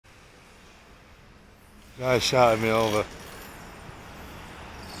Guys shouting me over.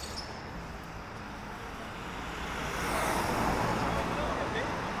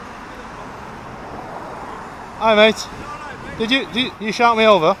 Hi mate. Did you shout me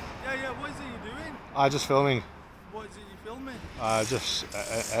over? Yeah, what is it you're doing? Just filming. What is it you're filming? Just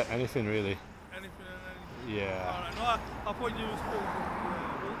anything really. Anything? Yeah. Alright, no, I thought you was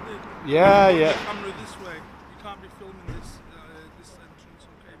filming. Yeah. The camera this way. You can't be filming this entrance,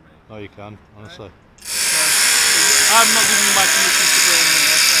 okay, mate? No, you can, honestly. I'm not giving you my permission to film me.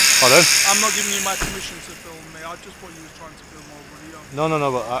 Okay? Pardon? I'm not giving you my permission to film me. I just thought you was trying to film over here.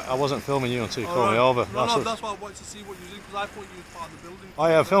 No, but I wasn't filming you until you called me over. That's why I wanted to see what you were doing, because I thought you was part of the building. Oh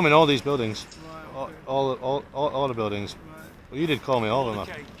yeah, I'm filming all these buildings. Right, okay. All the buildings. Right. Well, you did call me over, man.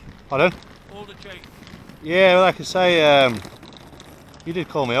 Cake. Pardon? All the cake. Yeah, well, like I say, you did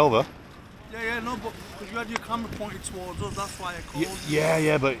call me over. Yeah, no, but because you had your camera pointed towards us, that's why I called you.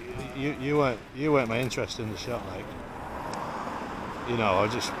 Yeah, but you weren't my interest in the shot, like. You know, I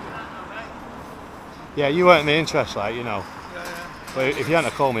just. Yeah, you weren't my interest, like, you know. Yeah. But if you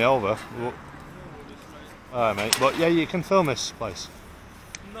hadn't called me over, well, alright, mate. But yeah, you can film this place.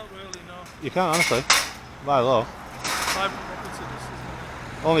 Not really, no. You can, honestly. By law. Private property, this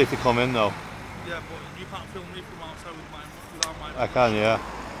isn't it? Only if you come in, though. Yeah, but you can't film me from outside without my I can, yeah. You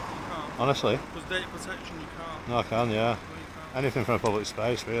can't. Honestly. Because data protection, you can't. No, I can, yeah. No, you can't. Anything from a public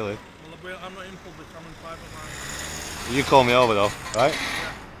space, really. Well, I'm not in public, I'm in private line. You call me over, though, right?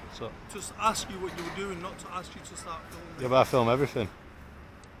 Yeah. So. Just ask you what you were doing, not to ask you to start filming. Yeah, but I film everything.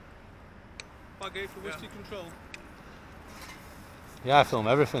 Bagate for whiskey control. Yeah, I film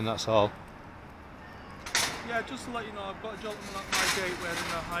everything, that's all. Yeah, just to let you know, I've got a gentleman at my gate wearing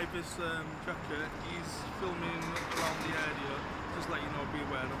a high-vis jacket. He's filming around the area. Just let you know, be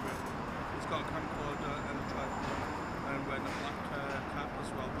aware of it. He's got a camcorder and a tripod, and wearing a black cap as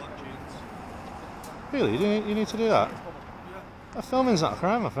well, black jeans. Really? You need to do that? Yeah. Filming's not a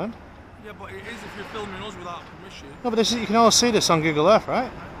crime, my friend. Yeah, but it is if you're filming us without permission. No, but you can all see this on Google Earth,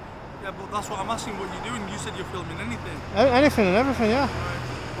 right? Yeah, but that's what I'm asking what you're doing. You said you're filming anything. Anything and everything, yeah. Right.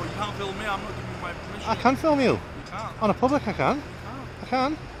 But you can't film me, I'm not giving you my permission. I can film you. You can't. On a public, I can. You can't. I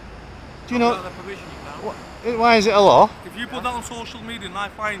can. Do you know? Without the permission, you can't. Why is it a law? If you put that on social media and I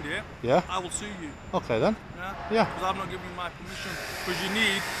find it, Yeah. I will sue you. Okay then. Yeah? Yeah. Because I'm not giving you my permission. Because you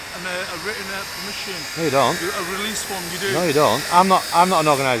need a written permission. No, you don't. A release form, you do. No, you don't. I'm not an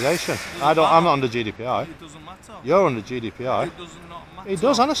organisation. I'm not under GDPR. It doesn't matter. You're under GDPR. It does not matter. It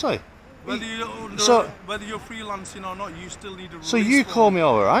does, honestly. Whether you're freelancing or not, you still need a release So you form. call me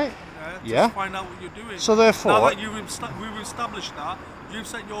over, right? Yeah. To find out what you're doing. So therefore. Now that we've established that, you've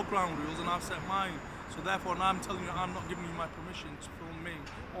set your ground rules and I've set mine. So therefore, now I'm telling you, I'm not giving you my permission to film me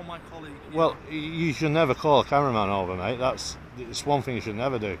or my colleague. Well, you should never call a cameraman over, mate. It's one thing you should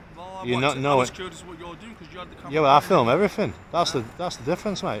never do. Well, You not know I was it. curious what you're doing because you had the camera. Yeah, well, I film everything. That's the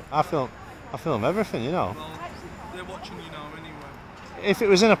difference, mate. I film everything, you know. Well, they're watching you now anyway. If it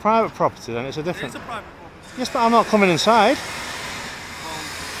was in a private property, then it's a different. It's a private property. Yes, but I'm not coming inside. Well,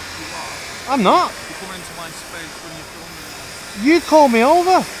 you are. I'm not. You come into my space when you're filming. You called me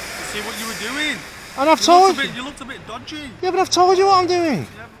over, To see what you were doing. and I've told you. You looked a bit dodgy. Yeah, but I've told you what I'm doing.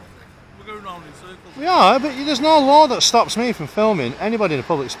 Yeah, we're going round in circles. We are, but there's no law that stops me from filming anybody in a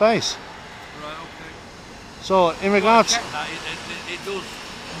public space. Right, okay. So, in regards, Check that, it does.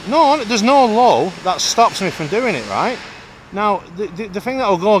 no, there's no law that stops me from doing it, right? Now, the thing that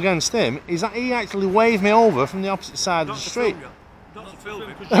will go against him is that he actually waved me over from the opposite side of the street. Not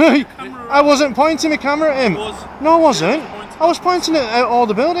filming. I wasn't pointing my camera at him. Was. No, I wasn't. I was pointing it at all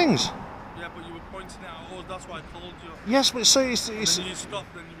the buildings. Yeah, but you were pointing at us, that's why I called you. Yes, but so it's And then you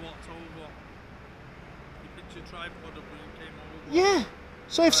stopped and you walked over. You picked your tripod up and you came over. yeah.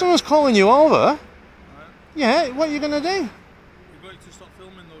 So if someone's calling you over, Right? yeah, what are you gonna do? You got to stop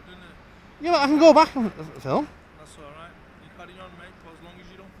filming though, didn't it? Yeah, but I can go back and film. That's alright. You carry on, mate, but as long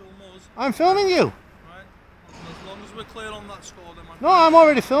as you don't film us, I'm filming you. right? As long as we're clear on that score, then No, I'm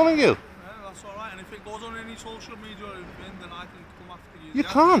already filming you. yeah, that's alright. And if it goes on any social media or anything, then I can come after you. You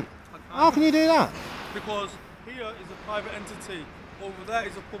yeah? can't. I can't. How can you do that? Because here is a private entity. Over there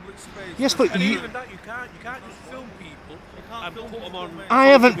is a public space. Yes, but And you. even that, you can't just film people can't and film put them people, on. mate. I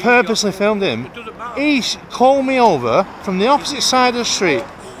haven't purposely filmed him. It doesn't matter. He called me over from the opposite side of the street.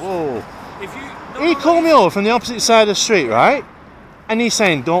 Whoa. If you, He called me over from the opposite side of the street, right? And he's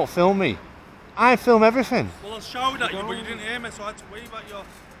saying, don't film me. I film everything. Well, I shouted at you, but you didn't hear me, so I had to wave at you.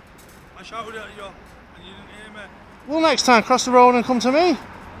 I shouted at you, and you didn't hear me. Well, next time, cross the road and come to me. I'm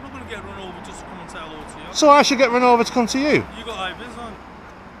not going to get run over just to come and say hello to you. So I should get run over to come to you. You got high vis on.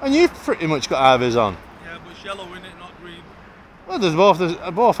 And you've pretty much got high vis on. Yeah, but it's yellow in it, not green. Well, there's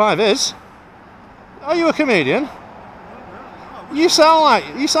both high vis. Are you a comedian? No, I wish You sound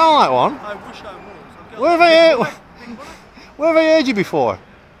like one. I wish I was. I'll get Where have like I heard, big money. where have I heard you before?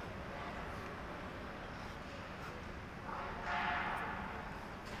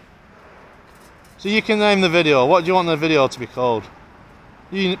 So you can name the video. What do you want the video to be called?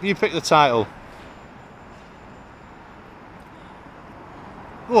 You pick the title.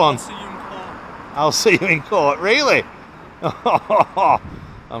 Go on. See you in court. I'll see you in court. Really?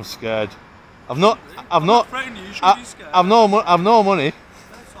 I'm scared. I've not. Threatening you, you shouldn't be scared. I've no money.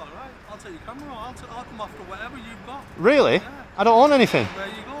 That's alright. I'll take your camera. I'll come after whatever you've got. Really? Yeah. I don't own anything. There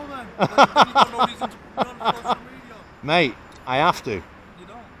you go then. Then you've got no reason to put it on social media. Mate, I have to. You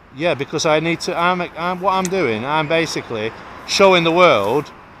don't. Yeah, because I need to. What I'm doing, I'm basically showing the world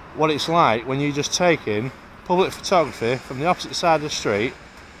what it's like when you're just taking public photography from the opposite side of the street.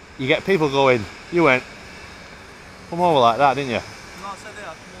 You get people going, you went, come over like that, didn't you? No, I said yeah,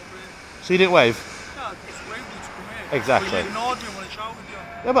 I'd come over here. So you didn't wave? Yeah, I just waved you to come here. Exactly. But you ignored me when I shouted you.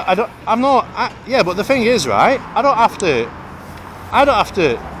 Yeah, but I'm not. Yeah, but the thing is, right? I don't have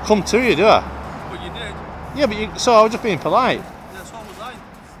to come to you, do I? But you did. Yeah, but so I was just being polite. Yeah, so was I.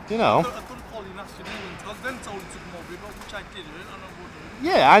 You know? I could have called you nasty name and then told you to come over here, which I didn't, and I wouldn't.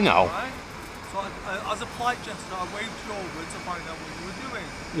 Yeah, I know. Right? So as a polite gesture, I waved you over to find out what you were doing.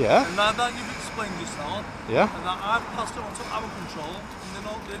 Yeah. And now that you've explained yourself, Yeah. and that I've passed it on to our control, and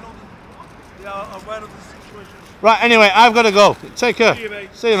they are aware of the situation. Right. Anyway, I've got to go. Take care. See you, mate.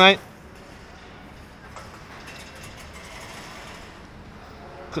 See you, mate.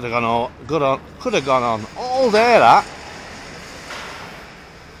 Could have gone on all day. That.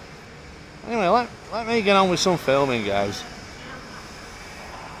 Anyway, let me get on with some filming, guys.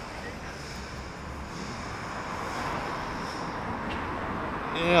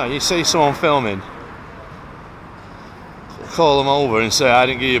 Yeah, you see someone filming, call them over and say I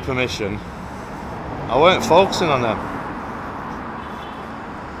didn't give you permission. I weren't focusing on them.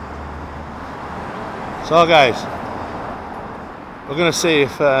 So guys, we're going to see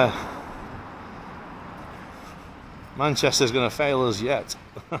if Manchester's going to fail us yet.